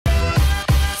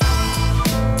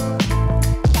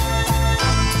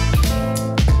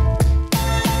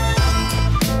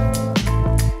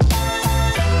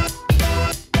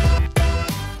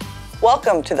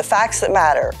Welcome to the Facts That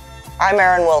Matter. I'm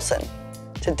Erin Wilson.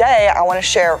 Today, I want to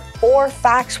share 4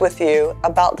 facts with you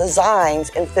about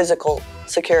designs in physical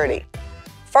security.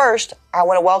 First, I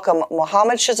want to welcome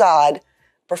Mohammed Shehzad,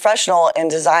 professional in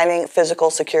designing physical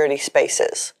security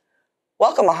spaces.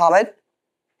 Welcome, Mohammed.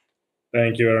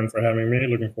 Thank you, Erin, for having me.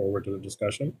 Looking forward to the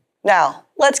discussion. Now,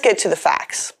 let's get to the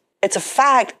facts. It's a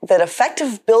fact that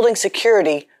effective building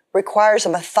security requires a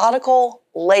methodical,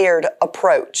 layered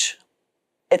approach.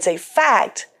 It's a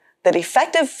fact that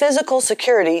effective physical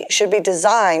security should be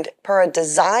designed per a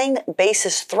design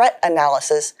basis threat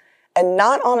analysis and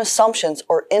not on assumptions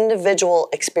or individual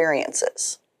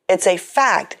experiences. It's a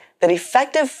fact that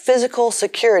effective physical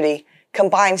security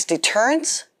combines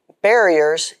deterrence,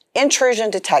 barriers, intrusion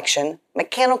detection,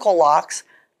 mechanical locks,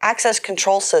 access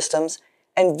control systems,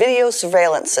 and video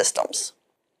surveillance systems.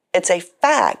 It's a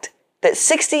fact that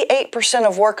 68%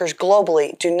 of workers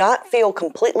globally do not feel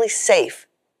completely safe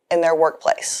in their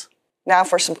workplace. Now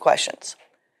for some questions.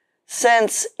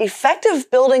 Since effective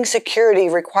building security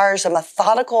requires a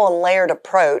methodical and layered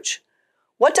approach,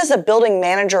 what does a building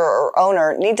manager or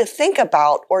owner need to think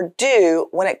about or do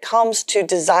when it comes to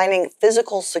designing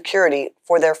physical security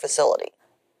for their facility?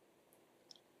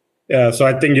 Yeah, so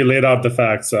I think you laid out the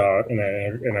facts in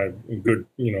a good,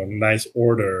 nice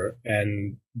order.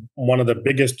 And one of the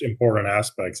biggest important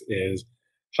aspects is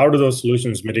how do those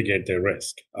solutions mitigate their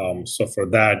risk? So for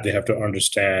that, they have to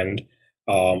understand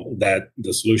that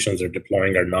the solutions they're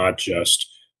deploying are not just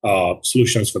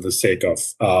solutions for the sake of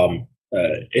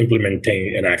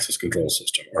implementing an access control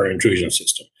system or intrusion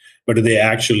system, but do they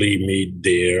actually meet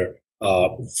their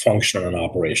functional and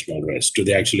operational risk? Do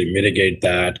they actually mitigate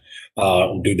that?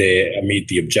 Do they meet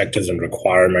the objectives and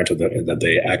requirements that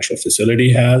the actual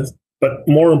facility has? But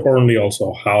more importantly,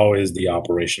 also, how is the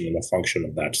operation and the function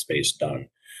of that space done?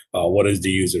 What is the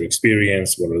user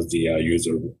experience? What is the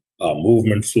user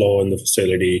movement flow in the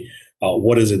facility?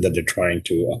 What is it that they're trying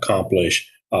to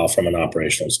accomplish from an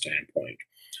operational standpoint?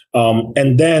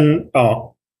 And then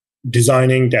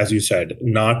designing, as you said,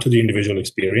 not to the individual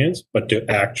experience, but to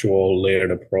actual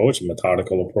layered approach,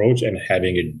 methodical approach, and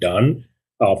having it done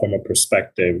from a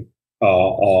perspective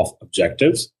of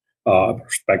objectives, a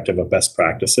perspective of best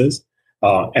practices.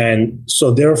 And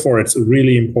so therefore, it's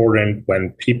really important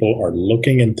when people are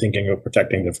looking and thinking of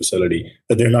protecting the facility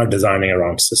that they're not designing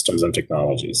around systems and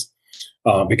technologies,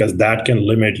 because that can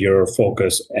limit your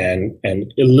focus and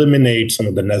eliminate some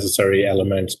of the necessary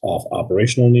elements of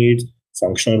operational needs,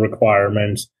 functional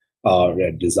requirements,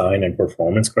 design and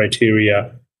performance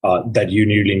criteria that you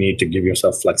really need to give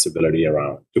yourself flexibility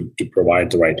around to provide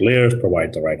the right layers,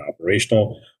 provide the right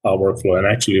operational workflow, and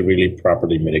actually really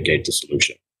properly mitigate the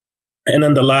solution. And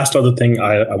then the last other thing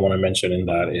I want to mention in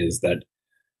that is that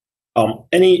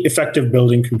any effective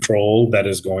building control that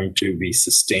is going to be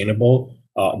sustainable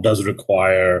does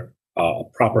require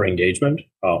proper engagement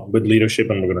with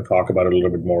leadership. And we're going to talk about it a little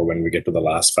bit more when we get to the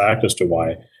last fact as to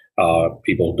why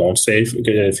people don't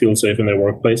feel safe in their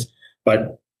workplace.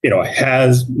 But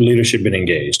has leadership been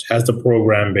engaged? Has the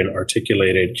program been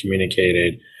articulated,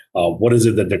 communicated? What is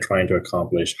it that they're trying to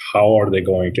accomplish? How are they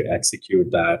going to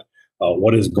execute that?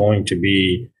 What is going to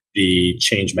be the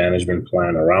change management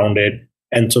plan around it?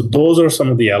 And so those are some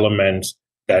of the elements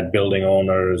that building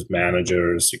owners,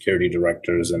 managers, security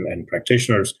directors, and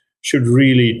practitioners should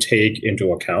really take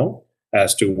into account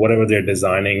as to whatever they're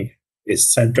designing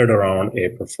is centered around a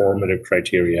performative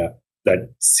criteria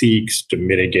that seeks to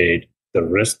mitigate the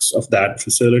risks of that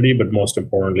facility, but most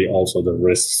importantly, also the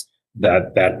risks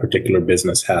that that particular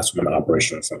business has from an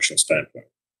operational function standpoint.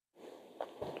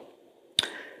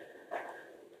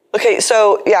 Okay,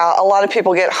 so yeah, a lot of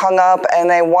people get hung up and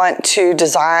they want to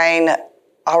design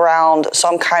around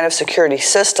some kind of security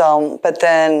system, but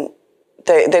then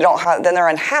they're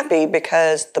unhappy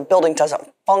because the building doesn't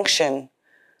function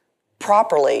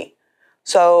properly.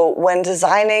 So when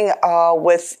designing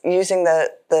with using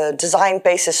the design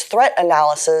basis threat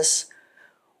analysis,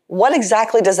 what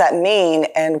exactly does that mean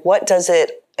and what does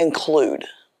it include?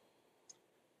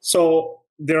 So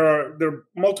there are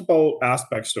multiple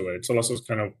aspects to it. So let's just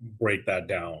kind of break that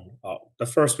down. The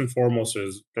first and foremost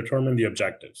is determine the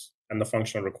objectives and the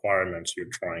functional requirements you're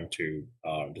trying to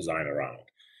design around,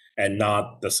 and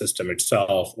not the system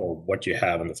itself or what you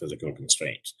have in the physical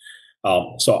constraints.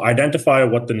 So identify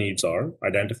what the needs are,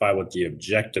 identify what the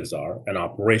objectives are, and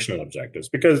operational objectives.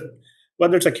 Because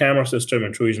whether it's a camera system,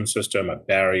 intrusion system, a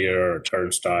barrier, a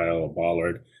turnstile, a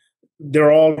bollard,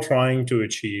 they're all trying to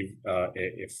achieve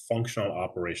a functional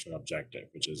operational objective,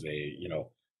 which is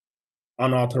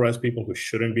unauthorized people who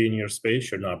shouldn't be in your space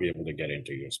should not be able to get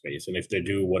into your space. And if they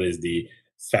do, what is the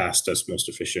fastest, most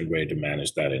efficient way to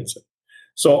manage that incident?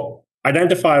 So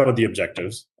identify what the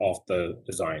objectives of the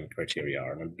design criteria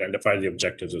are, and identify the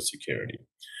objectives of security.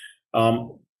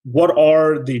 What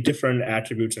are the different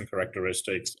attributes and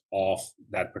characteristics of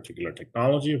that particular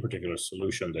technology, a particular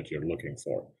solution that you're looking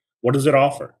for? What does it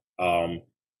offer?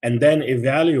 And then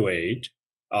evaluate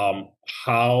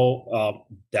how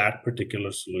that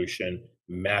particular solution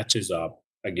matches up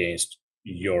against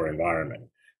your environment.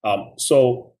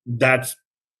 So that's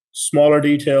smaller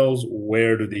details.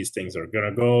 Where do these things are going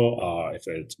to go? If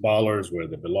it's ballers, where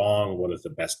they belong? What is the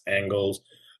best angles?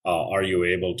 Are you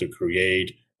able to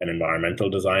create an environmental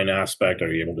design aspect?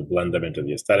 Are you able to blend them into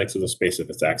the aesthetics of the space? If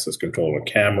it's access control or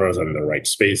cameras in the right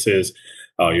spaces,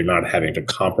 you're not having to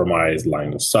compromise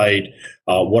line of sight.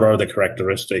 What are the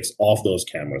characteristics of those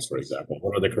cameras, for example?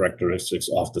 What are the characteristics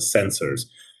of the sensors?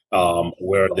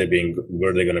 Where are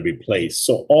they going to be placed?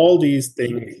 So all these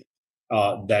things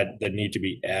that need to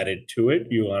be added to it,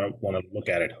 you want to look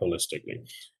at it holistically,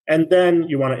 and then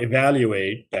you want to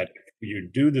evaluate that if you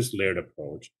do this layered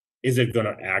approach, is it going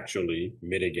to actually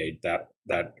mitigate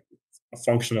that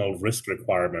functional risk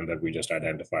requirement that we just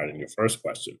identified in your first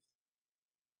question?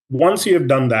 Once you have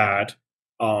done that,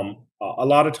 a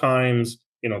lot of times,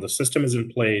 the system is in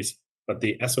place, but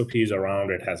the SOPs around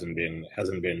it hasn't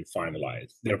been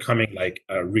finalized. They're coming like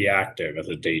reactive as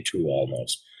a day two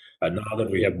almost. Now that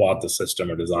we have bought the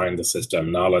system or designed the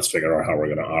system, now let's figure out how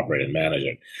we're going to operate and manage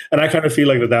it. And I kind of feel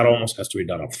like that almost has to be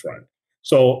done up front.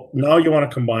 So now you want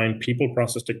to combine people,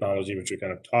 process, technology, which we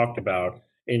kind of talked about,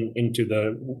 into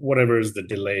the whatever is the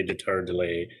deter,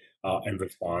 delay, and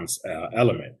response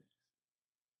element.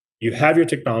 You have your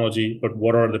technology, but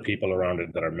what are the people around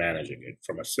it that are managing it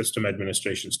from a system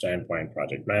administration standpoint,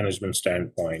 project management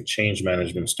standpoint, change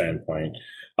management standpoint?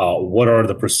 What are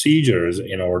the procedures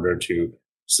in order to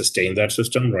sustain that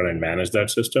system, run and manage that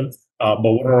system? But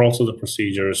what are also the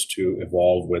procedures to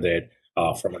evolve with it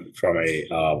from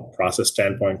a process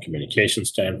standpoint, communication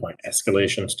standpoint,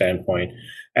 escalation standpoint?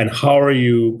 And how are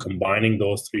you combining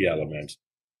those three elements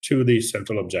to the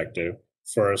central objective?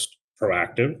 First,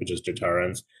 proactive, which is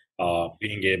deterrence,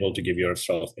 being able to give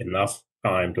yourself enough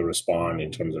time to respond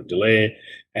in terms of delay,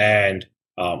 and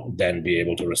then be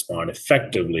able to respond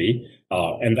effectively.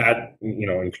 And that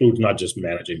includes not just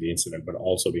managing the incident, but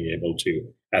also being able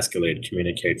to escalate,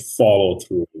 communicate, follow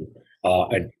through,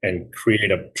 and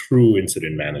create a true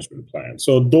incident management plan.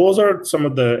 So those are some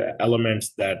of the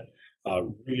elements that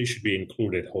really should be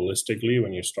included holistically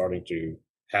when you're starting to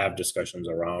have discussions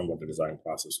around what the design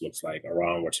process looks like,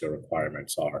 around what your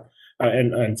requirements are.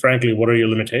 And frankly, what are your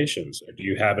limitations? Do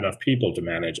you have enough people to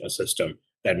manage a system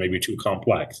that may be too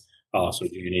complex? So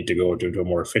do you need to go to a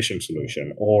more efficient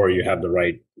solution, or you have the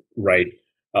right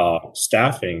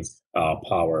staffing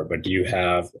power, but do you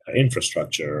have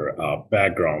infrastructure,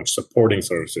 background, supporting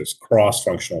services,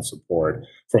 cross-functional support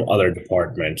from other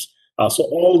departments? So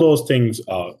all those things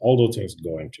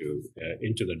go into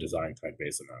the design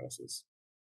type-based analysis.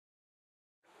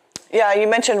 Yeah, you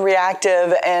mentioned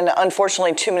reactive, and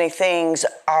unfortunately, too many things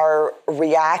are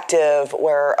reactive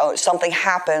where something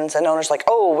happens and owners like,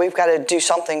 oh, we've got to do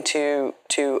something to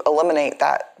eliminate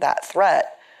that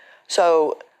threat.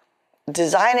 So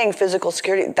designing physical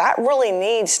security, that really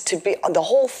needs to be the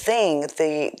whole thing,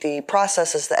 the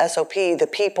processes, the SOP, the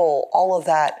people, all of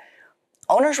that.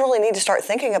 Owners really need to start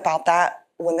thinking about that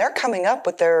when they're coming up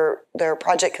with their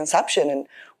project conception. And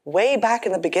way back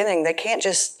in the beginning, they can't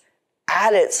just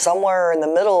add it somewhere in the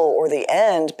middle or the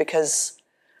end, because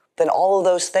then all of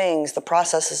those things, the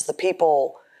processes, the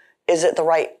people, is it the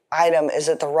right item? Is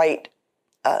it the right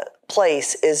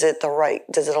place? Does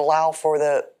it allow for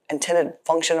the intended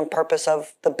function and purpose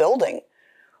of the building?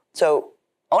 So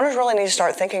owners really need to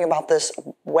start thinking about this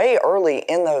way early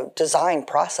in the design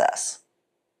process.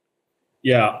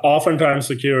 Yeah, oftentimes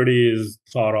security is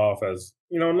thought of as,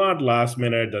 not last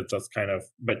minute, that's kind of,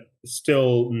 but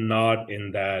still not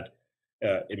in that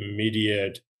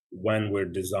immediate, when we're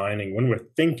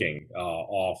thinking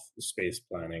of space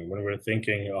planning, when we're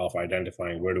thinking of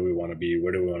identifying where do we want to be,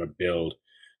 where do we want to build.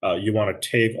 You want to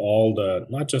take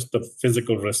not just the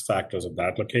physical risk factors of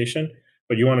that location,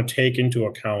 but you want to take into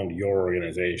account your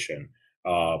organization,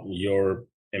 your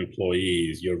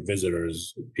employees, your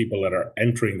visitors, people that are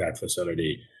entering that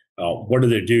facility. What do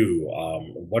they do?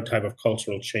 What type of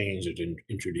cultural change it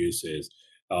introduces?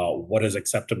 What is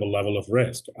acceptable level of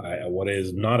risk? What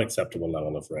is not acceptable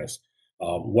level of risk?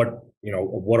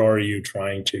 What are you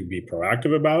trying to be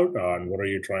proactive about? And what are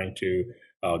you trying to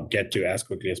get to as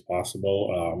quickly as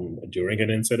possible during an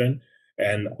incident?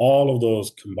 And all of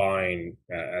those combine,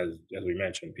 as we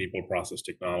mentioned, people, process,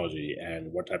 technology,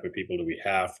 and what type of people do we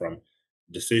have from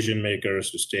decision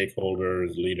makers to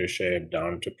stakeholders, leadership,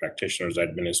 down to practitioners,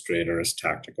 administrators,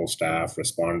 tactical staff,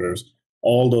 responders.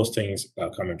 All those things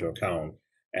come into account.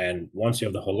 And once you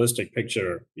have the holistic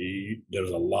picture, there's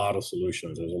a lot of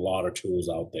solutions. There's a lot of tools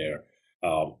out there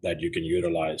that you can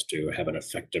utilize to have an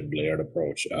effective layered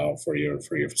approach for your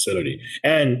facility.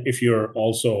 And if you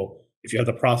have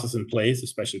the process in place,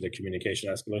 especially the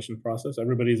communication escalation process,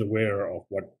 everybody's aware of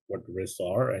what risks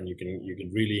are, and you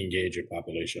can really engage your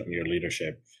population and your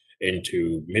leadership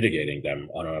into mitigating them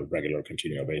on a regular,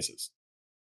 continual basis.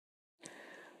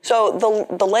 So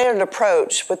the layered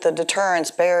approach with the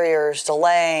deterrence, barriers,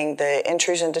 delaying, the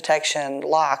intrusion detection,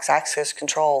 locks, access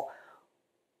control,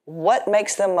 what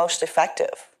makes them most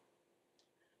effective?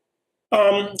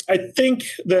 I think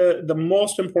the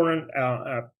most important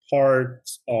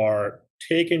parts are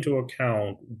take into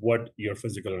account what your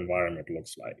physical environment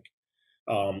looks like.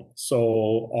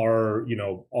 So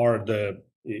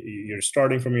you're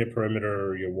starting from your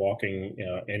perimeter, you're walking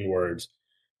inwards.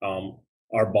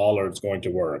 Are bollards going to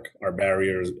work? Are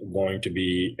barriers going to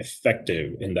be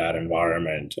effective in that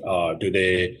environment? Do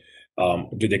they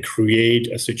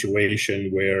create a situation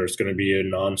where it's going to be a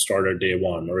non-starter day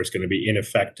one, or it's going to be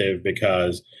ineffective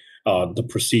because the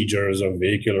procedures of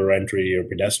vehicular entry or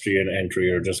pedestrian entry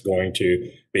are just going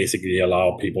to basically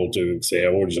allow people to say,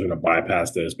 oh, we're just going to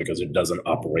bypass this because it doesn't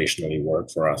operationally work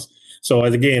for us. So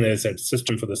again, as a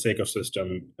system for the sake of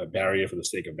system, a barrier for the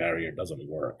sake of barrier doesn't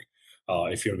work.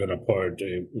 If you're going to put,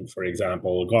 for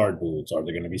example, guard booths, are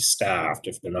they going to be staffed?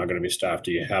 If they're not going to be staffed,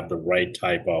 do you have the right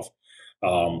type of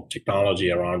technology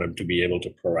around them to be able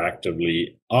to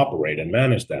proactively operate and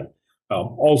manage them?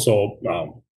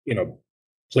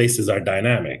 Places are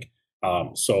dynamic.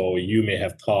 So you may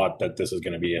have thought that this is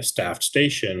going to be a staffed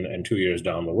station, and 2 years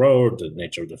down the road, the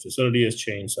nature of the facility has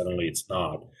changed. Suddenly it's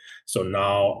not. So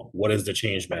now what is the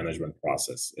change management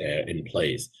process in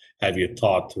place? Have you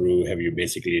thought through, have you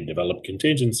basically developed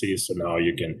contingencies so now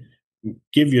you can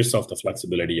give yourself the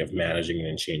flexibility of managing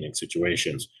and changing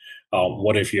situations?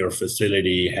 What if your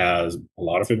facility has a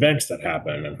lot of events that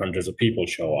happen and hundreds of people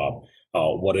show up?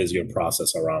 What is your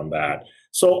process around that?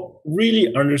 So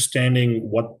really understanding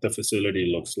what the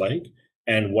facility looks like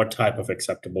and what type of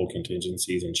acceptable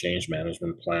contingencies and change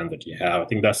management plan that you have. I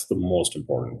think that's the most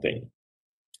important thing.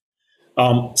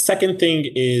 Second thing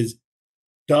is,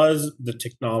 does the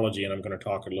technology, and I'm going to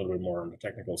talk a little bit more on the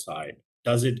technical side,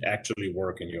 does it actually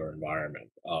work in your environment?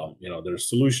 There's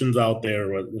solutions out there,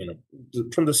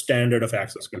 from the standard of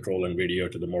access control and video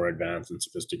to the more advanced and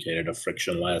sophisticated of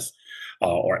frictionless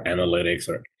or analytics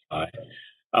or AI.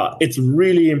 It's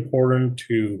really important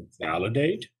to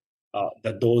validate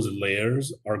that those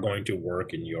layers are going to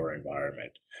work in your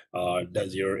environment.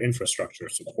 Does your infrastructure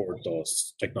support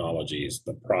those technologies,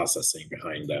 the processing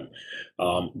behind them?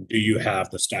 Do you have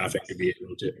the staffing to be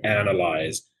able to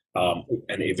analyze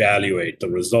and evaluate the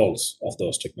results of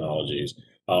those technologies?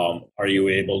 Are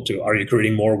you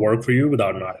creating more work for you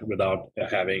without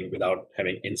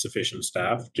having insufficient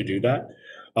staff to do that?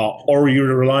 Or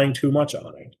you're relying too much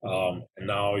on it. And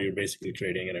now you're basically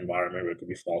creating an environment where it could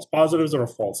be false positives or a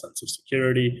false sense of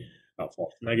security,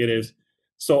 false negatives.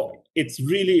 So it's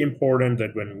really important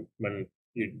that when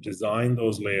you design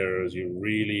those layers, you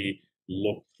really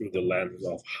look through the lens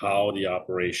of how the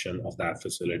operation of that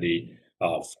facility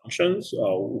functions,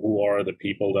 who are the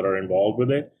people that are involved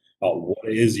with it,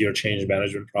 what is your change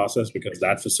management process, because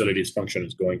that facility's function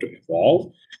is going to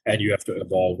evolve and you have to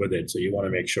evolve with it. So you want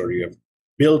to make sure you have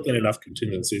built in enough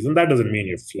contingencies, and that doesn't mean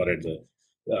you've flooded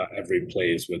every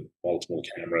place with multiple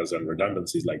cameras and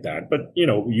redundancies like that, but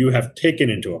you have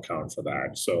taken into account for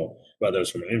that. So whether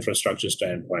it's from an infrastructure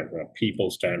standpoint, from a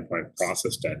people standpoint,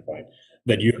 process standpoint,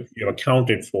 that you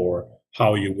accounted for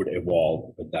how you would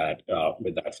evolve with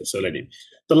that facility.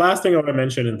 The last thing I want to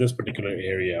mention in this particular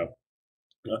area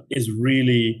is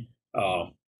really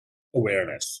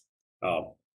awareness.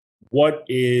 What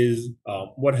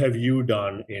have you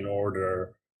done in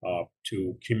order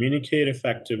to communicate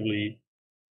effectively,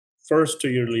 first to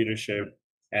your leadership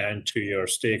and to your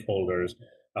stakeholders,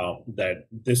 that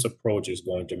this approach is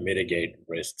going to mitigate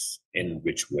risks in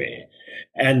which way?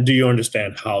 And do you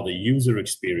understand how the user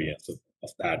experience of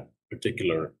that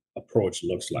particular approach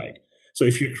looks like? So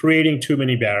if you're creating too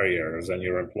many barriers and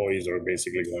your employees are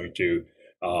basically going to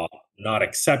not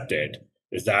accept it,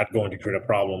 is that going to create a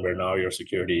problem where now your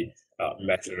security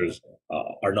measures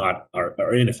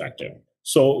are ineffective?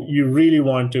 So you really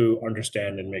want to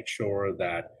understand and make sure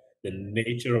that the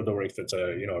nature of the work, if it's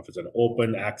an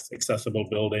open accessible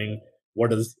building, what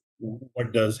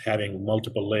does having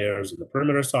multiple layers on the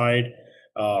perimeter side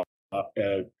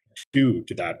do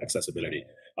to that accessibility?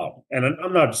 And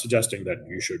I'm not suggesting that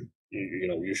you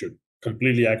should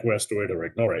completely acquiesce to it or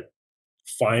ignore it.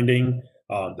 Finding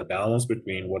the balance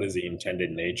between what is the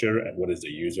intended nature and what is the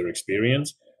user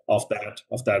experience of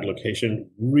that location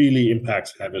really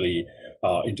impacts heavily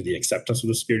into the acceptance of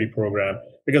the security program.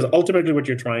 Because ultimately, what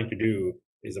you're trying to do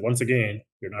is, once again,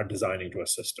 you're not designing to a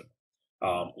system.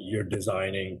 You're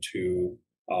designing to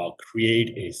create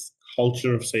a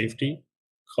culture of safety,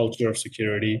 culture of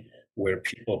security, where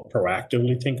people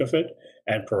proactively think of it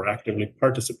and proactively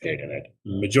participate in it.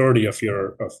 Majority of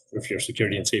your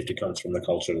security and safety comes from the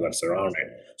culture that's around it.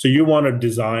 So you want to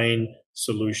design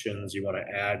solutions, you want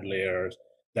to add layers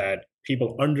that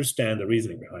people understand the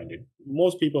reasoning behind it.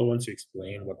 Most people, once you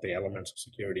explain what the elements of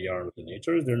security are and what the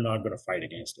nature is, they're not going to fight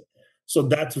against it. So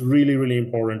that's really, really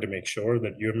important to make sure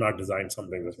that you're not designing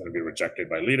something that's going to be rejected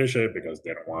by leadership because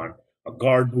they don't want a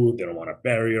guard booth, they don't want a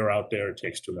barrier out there, it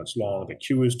takes too much long, the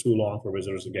queue is too long for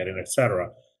visitors to get in, etc.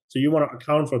 So you want to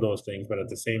account for those things, but at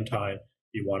the same time,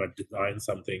 you want to design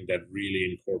something that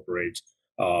really incorporates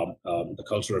the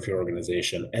culture of your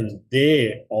organization, and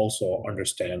they also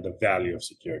understand the value of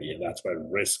security, and that's why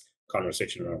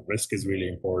conversation around risk is really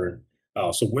important.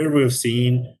 So where we've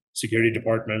seen security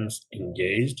departments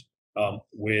engaged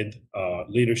with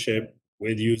leadership,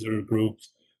 with user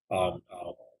groups,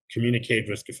 communicate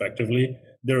risk effectively,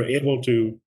 they're able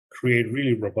to create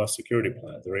really robust security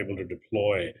plans. They're able to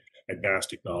deploy advanced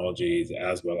technologies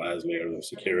as well as layers of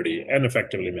security and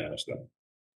effectively manage them.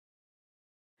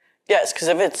 Yes, because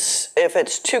if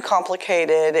it's too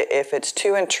complicated, if it's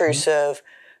too intrusive,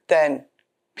 then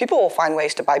people will find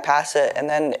ways to bypass it, and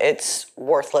then it's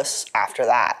worthless after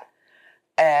that.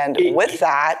 And with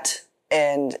that,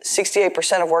 and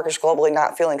 68% of workers globally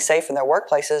not feeling safe in their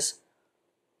workplaces,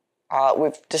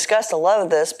 we've discussed a lot of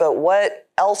this, but what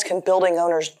else can building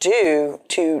owners do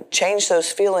to change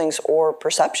those feelings or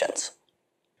perceptions?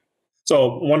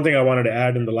 So one thing I wanted to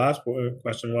add in the last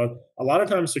question was, a lot of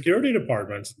times security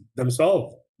departments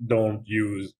themselves don't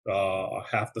use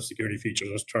half the security features,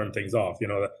 just turn things off.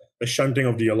 The shunting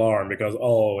of the alarm because,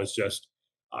 it's just,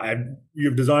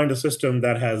 you've designed a system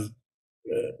that has,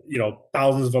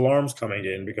 thousands of alarms coming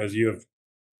in because you have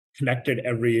connected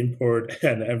every input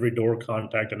and every door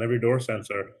contact and every door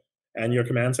sensor, and your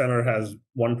command center has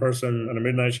one person on a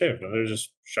midnight shift, and they're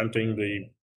just shunting the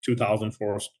 2,000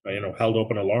 forced, held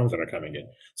open alarms that are coming in.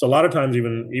 So a lot of times,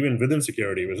 even within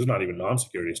security, which is not even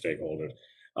non-security stakeholders,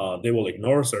 they will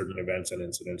ignore certain events and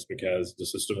incidents because the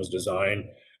system is designed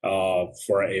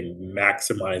for a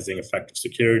maximizing effective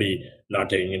security, not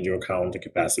taking into account the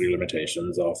capacity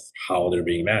limitations of how they're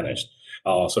being managed.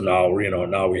 So now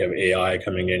we have AI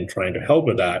coming in trying to help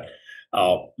with that.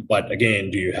 But again,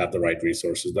 do you have the right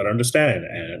resources that understand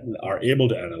and are able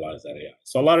to analyze that AI?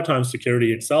 So a lot of times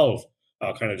security itself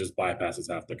kind of just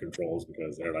bypasses half the controls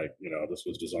because they're like, this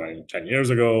was designed 10 years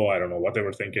ago. I don't know what they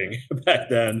were thinking back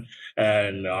then.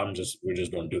 And we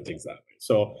just don't do things that way.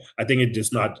 So I think I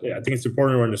think it's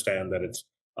important to understand that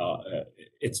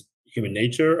it's human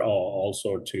nature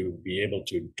also to be able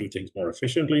to do things more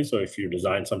efficiently. So if you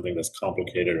design something that's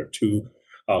complicated or too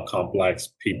complex,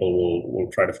 people will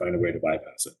try to find a way to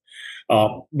bypass it.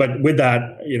 But with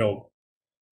that,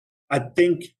 I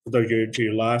think to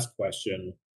your last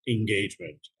question,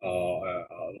 engagement. I'll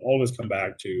always come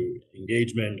back to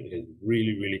engagement is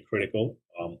really, really critical.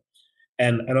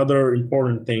 And another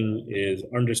important thing is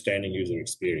understanding user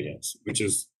experience, which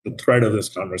is the thread of this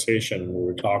conversation. We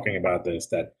were talking about this,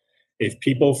 that if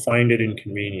people find it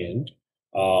inconvenient,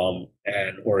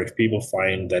 or if people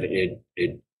find that it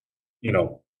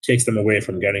takes them away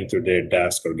from getting to their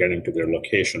desk or getting to their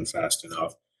location fast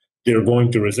enough, they're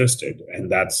going to resist it,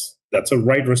 and that's a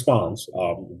right response.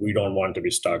 We don't want to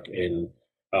be stuck in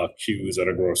queues at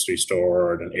a grocery store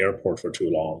or at an airport for too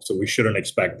long. So we shouldn't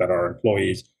expect that our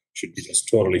employees should be just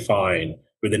totally fine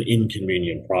with an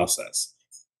inconvenient process.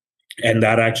 And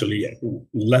that actually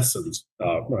lessens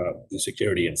the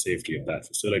security and safety of that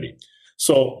facility.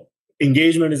 So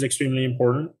engagement is extremely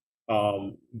important.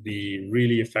 The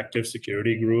really effective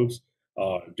security groups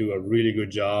do a really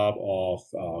good job of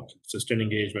consistent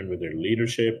engagement with their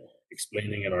leadership,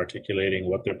 explaining and articulating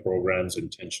what their program's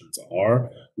intentions are,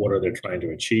 what are they trying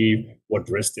to achieve, what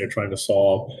risks they're trying to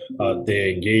solve.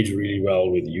 They engage really well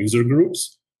with user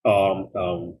groups.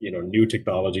 New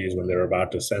technologies, when they're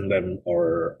about to send them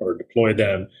or deploy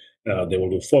them, they will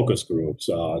do focus groups.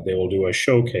 They will do a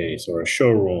showcase or a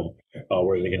showroom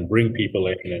where they can bring people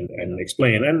in and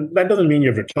explain. And that doesn't mean you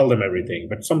have to tell them everything,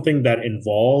 but something that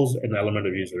involves an element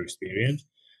of user experience,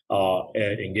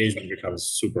 engagement becomes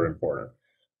super important.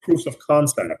 Proofs of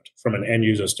concept from an end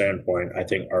user standpoint, I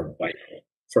think, are vital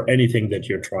for anything that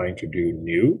you're trying to do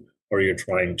new. or you're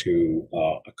trying to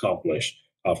accomplish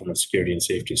from a security and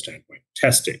safety standpoint.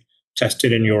 Test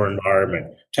it in your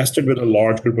environment, test it with a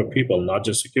large group of people, not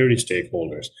just security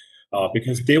stakeholders,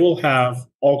 because they will have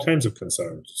all kinds of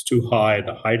concerns. It's too high,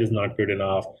 the height is not good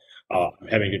enough. I'm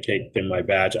having to take my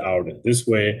badge out in this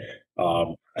way.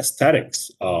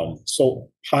 Aesthetics. So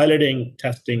piloting,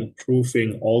 testing,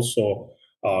 proofing also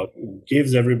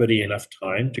gives everybody enough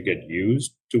time to get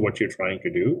used to what you're trying to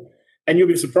do. And you'll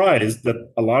be surprised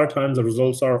that a lot of times the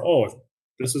results are, oh,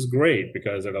 this is great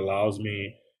because it allows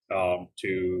me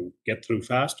to get through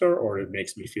faster, or it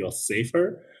makes me feel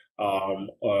safer.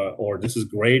 Or this is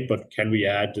great, but can we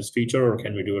add this feature, or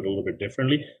can we do it a little bit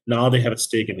differently? Now they have a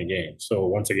stake in the game. So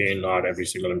once again, not every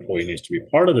single employee needs to be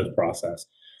part of this process.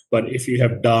 But if you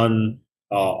have done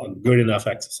a good enough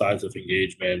exercise of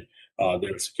engagement,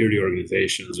 there are security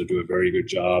organizations that do a very good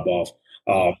job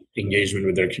of engagement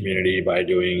with their community by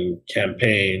doing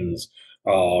campaigns,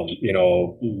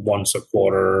 once a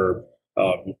quarter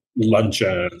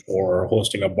luncheon, or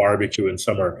hosting a barbecue in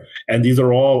summer. And these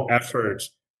are all efforts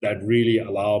that really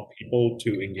allow people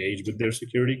to engage with their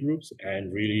security groups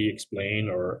and really explain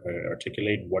or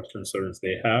articulate what concerns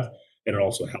they have. And it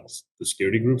also helps the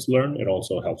security groups learn. It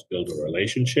also helps build a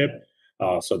relationship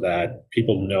so that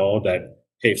people know that,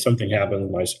 hey, if something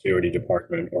happens, my security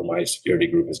department or my security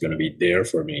group is going to be there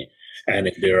for me. And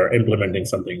if they're implementing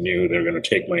something new, they're going to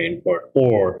take my input,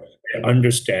 or they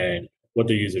understand what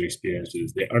the user experience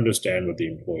is. They understand what the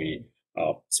employee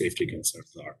safety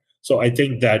concerns are. So I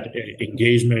think that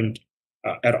engagement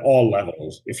at all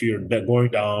levels, if you're going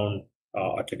down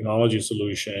a technology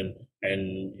solution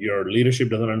and your leadership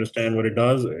doesn't understand what it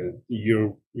does,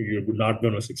 you're not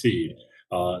going to succeed.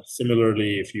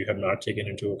 Similarly, if you have not taken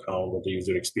into account what the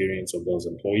user experience of those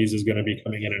employees is going to be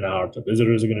coming in and out, the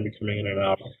visitors are going to be coming in and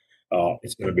out,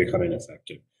 it's going to become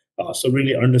ineffective. So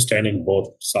really understanding both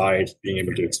sides, being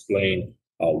able to explain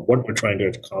what we're trying to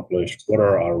accomplish, what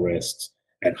are our risks,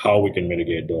 and how we can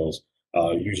mitigate those.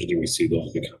 Usually we see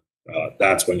those become,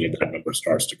 that's when that number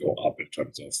starts to go up in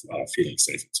terms of feeling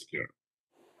safe and secure.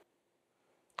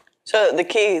 So the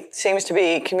key seems to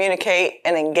be communicate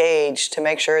and engage to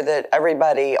make sure that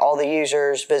everybody, all the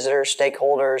users, visitors,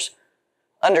 stakeholders,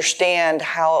 understand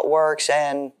how it works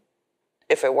and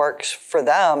if it works for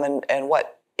them, and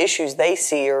what issues they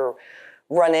see or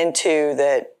run into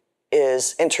that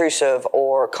is intrusive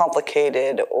or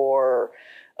complicated or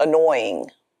annoying.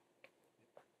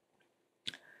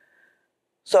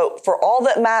 So for all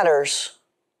that matters,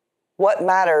 what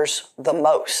matters the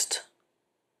most?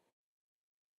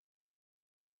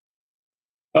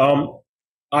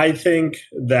 I think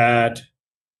that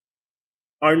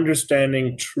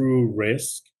understanding true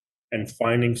risk and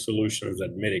finding solutions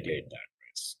that mitigate that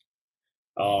risk.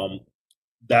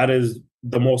 That is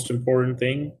the most important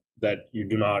thing, that you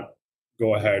do not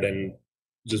go ahead and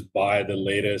just buy the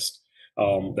latest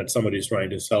that somebody's trying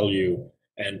to sell you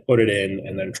and put it in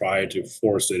and then try to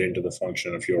force it into the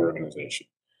function of your organization.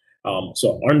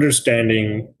 So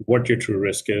understanding what your true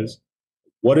risk is,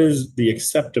 what is the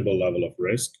acceptable level of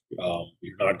risk?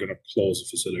 You're not going to close a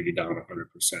facility down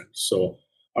 100%. So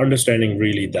understanding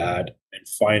really that and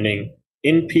finding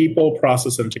in people,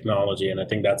 process, and technology. And I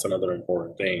think that's another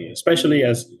important thing, especially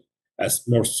as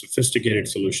more sophisticated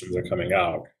solutions are coming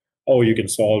out. Oh, you can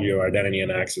solve your identity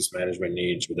and access management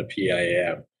needs with a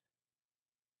PIAM.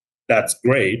 That's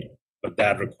great, but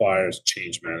that requires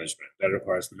change management. That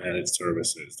requires managed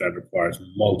services. That requires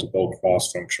multiple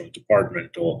cross-functional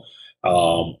departmental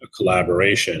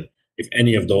collaboration. If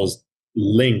any of those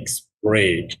links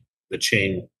break, the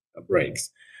chain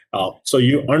breaks. So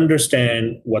you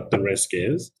understand what the risk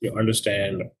is. You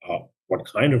understand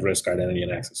what kind of risk identity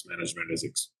and access management is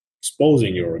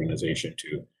exposing your organization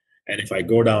to. And if I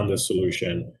go down this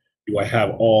solution, do I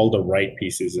have all the right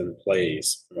pieces in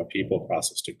place from a people,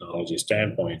 process, technology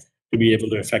standpoint to be able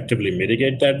to effectively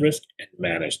mitigate that risk and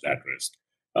manage that risk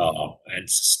and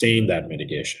sustain that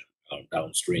mitigation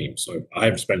downstream? So if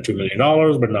I've spent $2 million,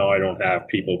 but now I don't have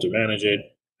people to manage it,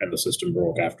 and the system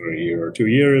broke after a year or 2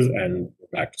 years, and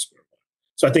we're back to square one.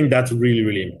 So I think that's really,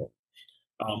 really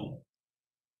important.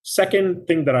 Second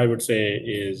thing that I would say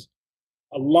is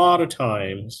a lot of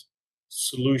times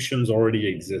solutions already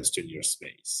exist in your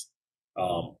space.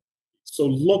 So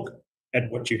look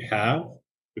at what you have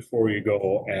before you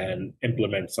go and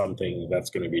implement something that's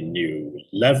going to be new.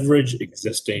 Leverage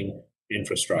existing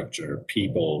infrastructure,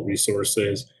 people,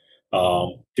 resources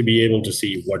to be able to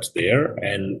see what's there,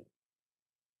 and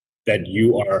that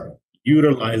you are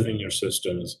utilizing your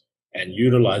systems and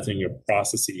utilizing your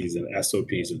processes and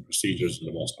SOPs and procedures in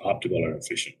the most optimal and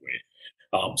efficient way.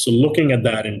 So looking at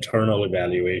that internal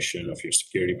evaluation of your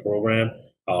security program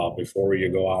before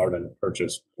you go out and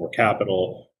purchase more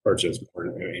capital,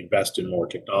 invest in more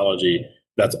technology.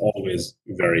 That's always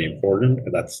very important.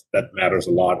 And that matters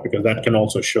a lot because that can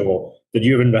also show that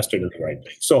you've invested in the right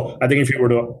thing. So I think if you were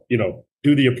to,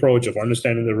 do the approach of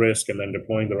understanding the risk and then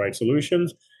deploying the right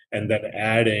solutions, and then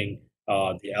adding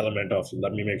the element of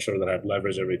let me make sure that I've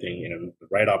leveraged everything in the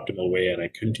right optimal way, and I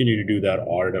continue to do that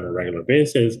audit on a regular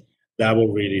basis, that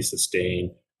will really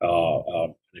sustain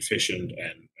an efficient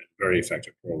and very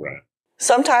effective program.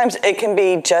 Sometimes it can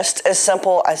be just as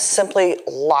simple as simply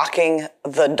locking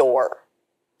the door.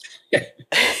 Yeah.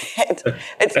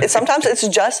 Sometimes it's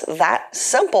just that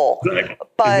simple. Exactly.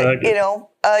 But,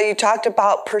 Exactly. You talked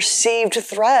about perceived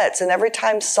threats, and every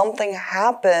time something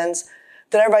happens,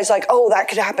 then everybody's like, oh, that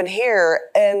could happen here.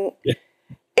 And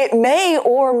it may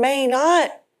or may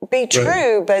not be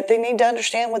true, but they need to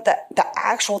understand what the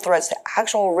actual threats, the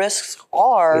actual risks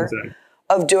are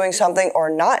of doing something or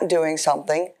not doing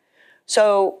something.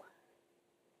 So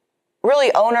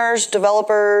really, owners,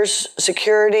 developers,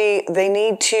 security, they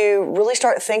need to really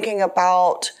start thinking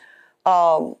about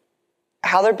how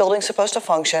their building's supposed to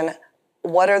function,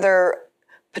 what are their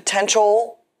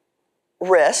potential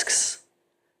risks,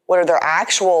 what are their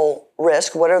actual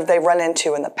risks, what have they run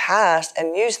into in the past,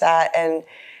 and use that and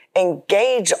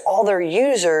engage all their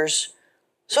users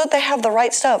so that they have the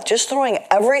right stuff. Just throwing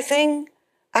everything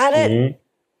at it,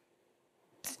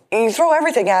 you throw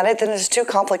everything at it, then it's too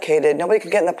complicated. Nobody can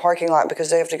get in the parking lot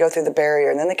because they have to go through the barrier.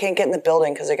 And then they can't get in the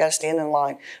building because they got to stand in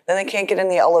line. Then they can't get in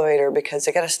the elevator because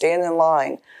they got to stand in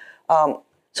line.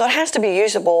 So it has to be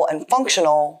usable and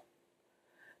functional,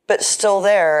 but still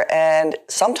there. And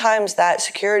sometimes that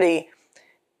security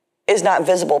is not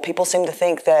visible. People seem to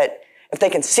think that if they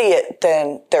can see it,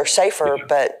 then they're safer. Yeah.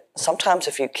 But sometimes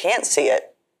if you can't see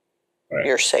it,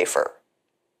 you're safer.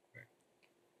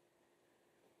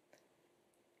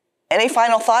 Any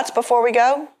final thoughts before we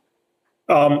go?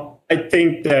 I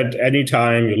think that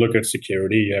anytime you look at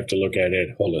security, you have to look at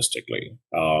it holistically.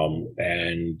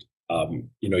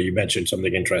 You mentioned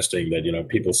something interesting that,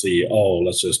 people see, oh,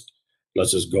 let's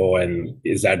just go, and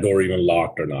is that door even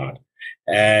locked or not?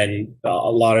 And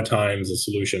a lot of times the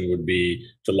solution would be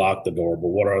to lock the door. But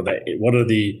what are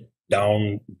the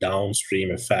downstream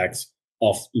effects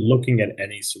of looking at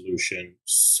any solution,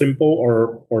 simple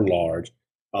or large?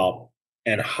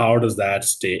 And how does that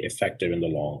stay effective in the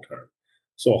long term?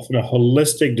 So from a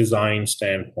holistic design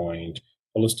standpoint,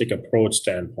 holistic approach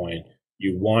standpoint,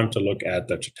 you want to look at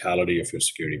the totality of your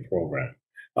security program.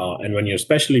 And when you're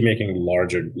especially making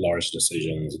large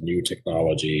decisions, new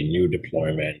technology, new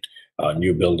deployment,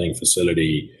 new building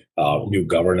facility, new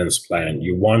governance plan,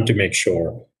 you want to make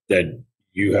sure that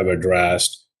you have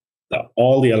addressed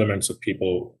all the elements of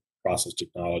people, process,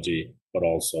 technology, but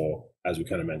also, as we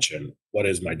kind of mentioned, what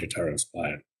is my deterrence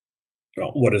plan?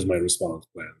 What is my response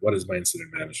plan? What is my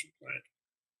incident management plan?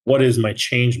 What is my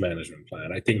change management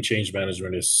plan? I think change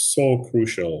management is so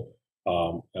crucial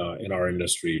in our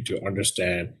industry to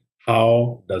understand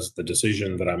how does the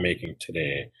decision that I'm making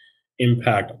today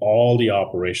impact all the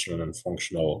operational and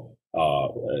functional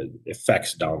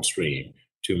effects downstream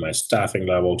to my staffing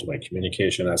level, to my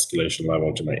communication escalation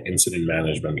level, to my incident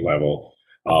management level.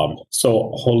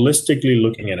 So holistically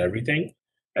looking at everything,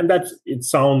 and it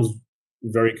sounds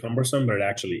very cumbersome, but it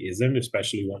actually isn't,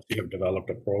 especially once you have developed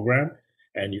a program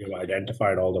and you've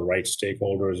identified all the right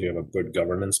stakeholders, you have a good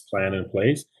governance plan in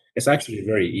place. It's actually a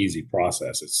very easy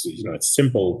process. It's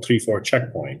simple 3-4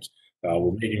 checkpoints.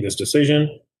 We're making this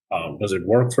decision. Does it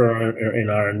work in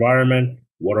our environment?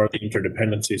 What are the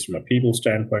interdependencies from a people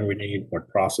standpoint we need? What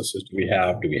processes do we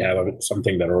have? Do we have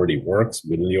something that already works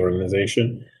within the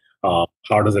organization?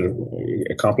 How does it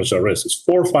accomplish our risks? It's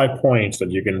 4 or 5 points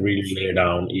that you can really lay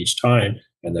down each time,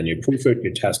 and then you proof it,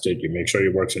 you test it, you make sure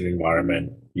it works in the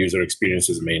environment, user experience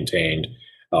is maintained,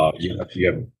 you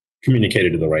have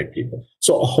communicated to the right people.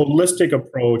 So a holistic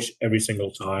approach every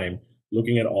single time,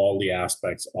 looking at all the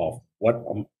aspects of what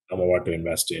I'm about to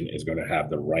invest in is going to have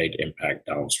the right impact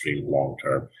downstream long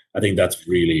term. I think that's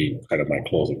really kind of my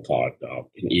closing thought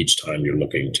in each time you're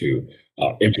looking to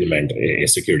implement a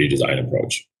security design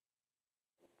approach.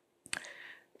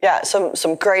 Yeah,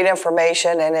 some great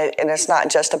information, and it's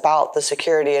not just about the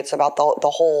security; it's about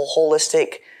the whole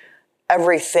holistic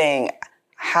everything,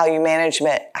 how you manage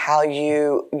it, how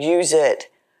you use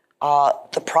it,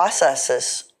 the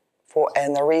processes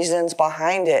and the reasons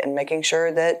behind it, and making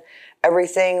sure that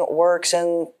everything works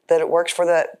and that it works for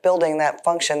that building, that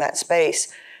function, that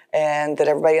space, and that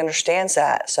everybody understands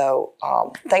that. So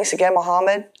thanks again,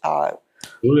 Mohammed.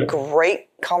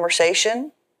 Great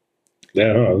conversation.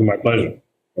 Yeah, no, it was my pleasure.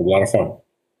 A lot of fun.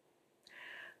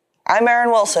 I'm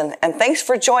Erin Wilson, and thanks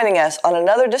for joining us on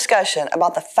another discussion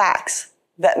about the facts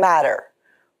that matter.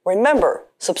 Remember,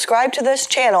 subscribe to this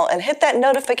channel and hit that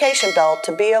notification bell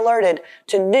to be alerted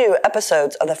to new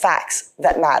episodes of the Facts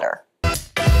That Matter.